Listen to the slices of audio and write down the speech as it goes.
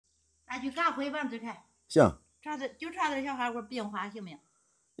咱去赶回吧，这开。行。就差点小孩给我冰花行不行？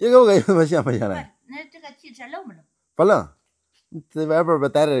一个有什么行不行嘞？那这个汽车冷不冷？不冷。你在外边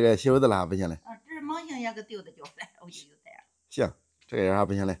带着这个袖子了还不行嘞？啊，这猛性也给丢的就来，我就有这样。行，这个有啥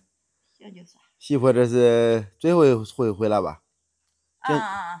不行嘞？行就算。媳妇这是最后一回回来吧？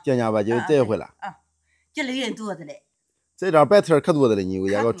今年吧就这一回了。这里人多的嘞。这张摆摊可多的了，你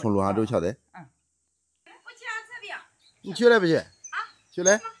也要从路上走瞧的。不去俺这边。你去来不去？啊，去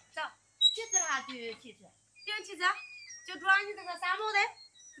来。走，去这哈去汽车，订汽车，就装你这个三毛的，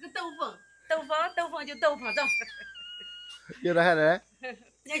这个兜风就兜风走。有这孩子？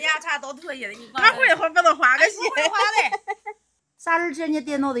人家茶都可以了，你俺会不能花个钱。不会花的。啥日吃你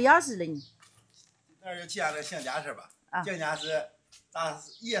电脑的钥匙了你？那就提下这新家事吧。今年是咱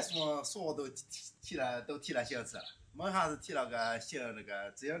爷叔都提了新车了，蒙上是提了个新那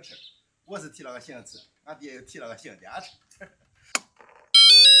个自行车，我是提了个新车，俺爹又提了个新家车。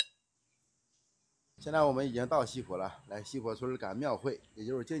现在我们已经到西坡了，来西坡村赶庙会，也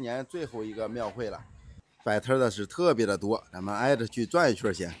就是今年最后一个庙会了。摆摊的是特别的多，咱们挨着去转一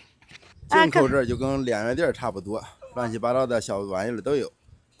圈先。进口这就跟两元店差不多，乱七八糟的小玩意儿都有。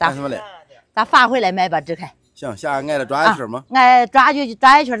干什么嘞？咱发回来卖吧，这开。行，下挨着转一圈吗？挨转就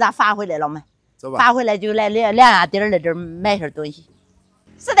转一圈，咱发回来了没？走吧。发回来就来两元店来这儿买些东西。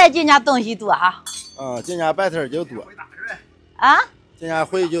实在今年东西多哈。今年摆摊就多。啊？今年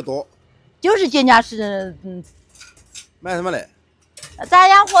回就多。就是今年是买什么嘞？咱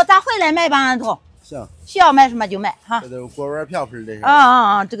养活，咱回来买吧，俺头。行。需要买什么就买哈。这都是锅碗瓢盆这些。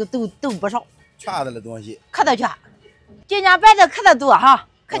这个都不少。全的东西。可都全。今年摆的可得多哈，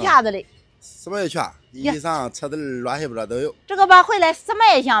可全的嘞。什么也全，衣裳、车子乱七八糟都有。这个吧，回来什么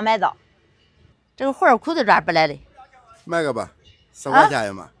也想买到。这个花裤子这不来嘞。买个吧，10块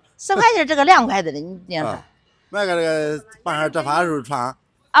钱嘛。10块钱这个2块的嘞，你这样说。买个这个半上折发的时候穿。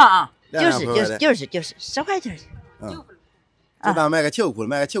就是10块钱。就当买个秋裤，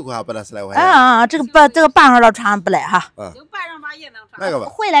买个秋裤还不得10来块钱。这个半上了穿不来哈。就半上吧也能穿。买个吧。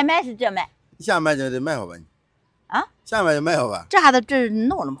回来买是这买。你想买就得买好吧你。想买就买好吧。这还得这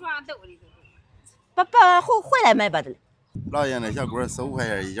弄了吗？回来买吧的。老爷那小锅15块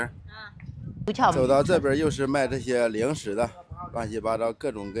钱一件。走到这边又是卖这些零食的，乱七八糟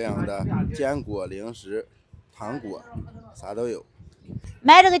各种各样的坚果、零食、糖果，啥都有。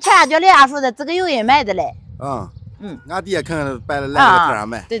买这个钱叫梁叔的，这个有人买的嘞。俺爹看看摆了来这个摊上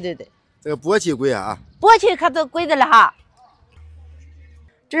卖。对。这个簸箕贵啊。簸箕可都贵的了哈。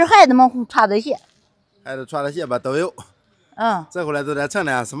这是孩子们穿的鞋。孩子穿的鞋吧都有。这回来都在城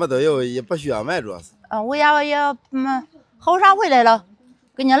里，什么都有，也不需要买，主要是。我也后晌回来了，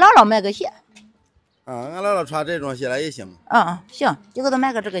给你姥姥买个鞋。俺姥姥穿这种鞋来也行。行，就给他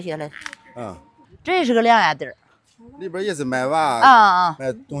买个这个鞋来。这也是个2元店。里边也是卖袜，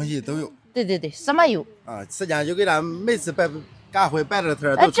卖东西都有。对，什么有。时间就给咱每次赶回摆这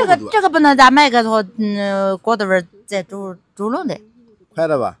摊都差不多。这个不能咱买个头，锅头味再煮笼的。快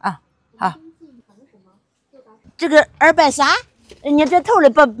了吧？好。这个230，你这头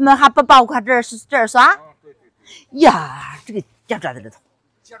里还不包括这儿刷？呀，这个夹着的头。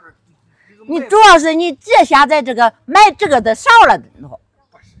你主要是你这现在这个买这个的少了的。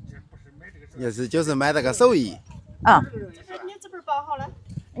也是就是买这个手艺。你这不是包好了？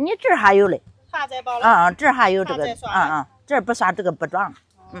你这儿还有嘞。还在包了。这儿还有这个。这儿不刷，这个不装。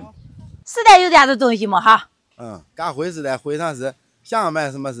实在有点的东西嘛哈。赶回时代会上是想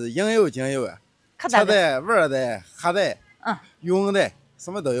买什么是应有尽有啊。吃的、玩的、喝的、用的，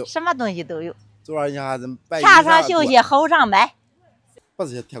什么都有。什么东西都有。主要你还是摆。前上休息，后上买。不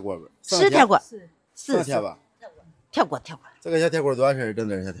是铁锅吧？是铁锅。是铁吧？铁锅。这个小铁锅多少钱？整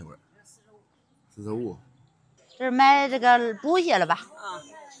点小铁锅？45。这是买这个布鞋了吧？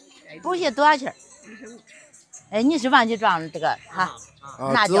布鞋多少钱？你是忘记装这个哈？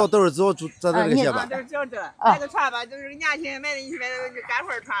之后都是这个鞋吧？都是这，买个穿吧，就是年轻人买的，你买的干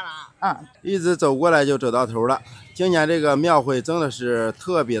活穿了。一直走过来就走到头了。今年这个庙会真的是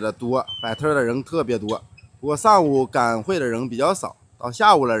特别的多，摆摊的人特别多。不过上午赶会的人比较少，到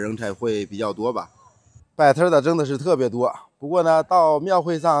下午了人才会比较多吧。摆摊的真的是特别多。不过呢，到庙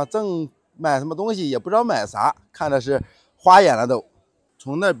会上正买什么东西也不知道买啥，看的是花眼了都。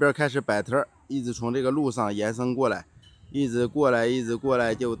从那边开始摆摊，一直从这个路上延伸过来，一直过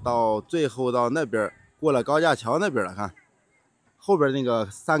来，就到最后到那边过了高架桥那边了。看后边那个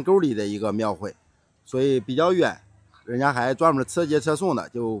山沟里的一个庙会，所以比较远，人家还专门车接车送的，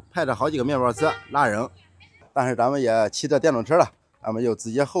就派着好几个面包车拉人。但是咱们也骑着电动车了，咱们就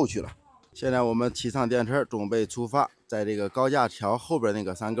直接后去了。现在我们骑上电车准备出发，在这个高架桥后边那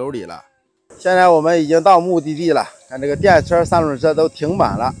个山沟里了。现在我们已经到目的地了，看这个电车、三轮车都停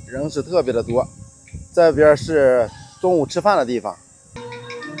满了，人是特别的多。这边是中午吃饭的地方，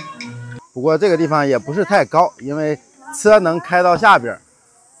不过这个地方也不是太高，因为车能开到下边，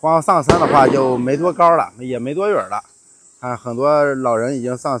光上山的话就没多高了，也没多远了。看很多老人已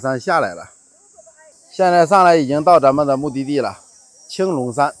经上山下来了。现在上来已经到咱们的目的地了，青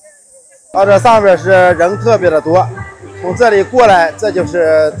龙山。到这上边是人特别的多，从这里过来，这就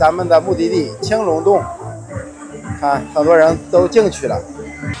是咱们的目的地青龙洞。看很多人都进去了。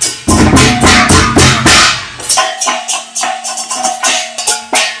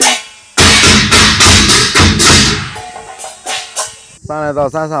上来到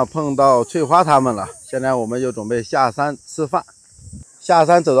山上碰到翠花他们了，现在我们就准备下山吃饭。下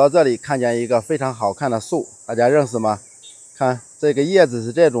山走到这里，看见一个非常好看的树，大家认识吗？看这个叶子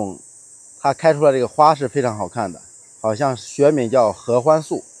是这种，它开出来这个花是非常好看的，好像学名叫合欢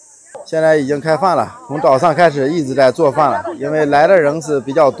树。现在已经开饭了，从早上开始一直在做饭了，因为来的人是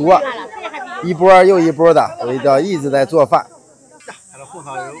比较多，一波又一波的，所以就一直在做饭。还是红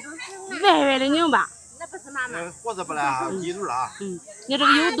烧肉，歪歪的拧吧。那不是妈妈。活着不来啊，记住了啊。你这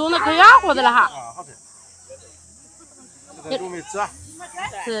个有冻的可以啊，活着了哈。啊，好吃。这个准备吃啊。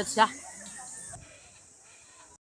吃。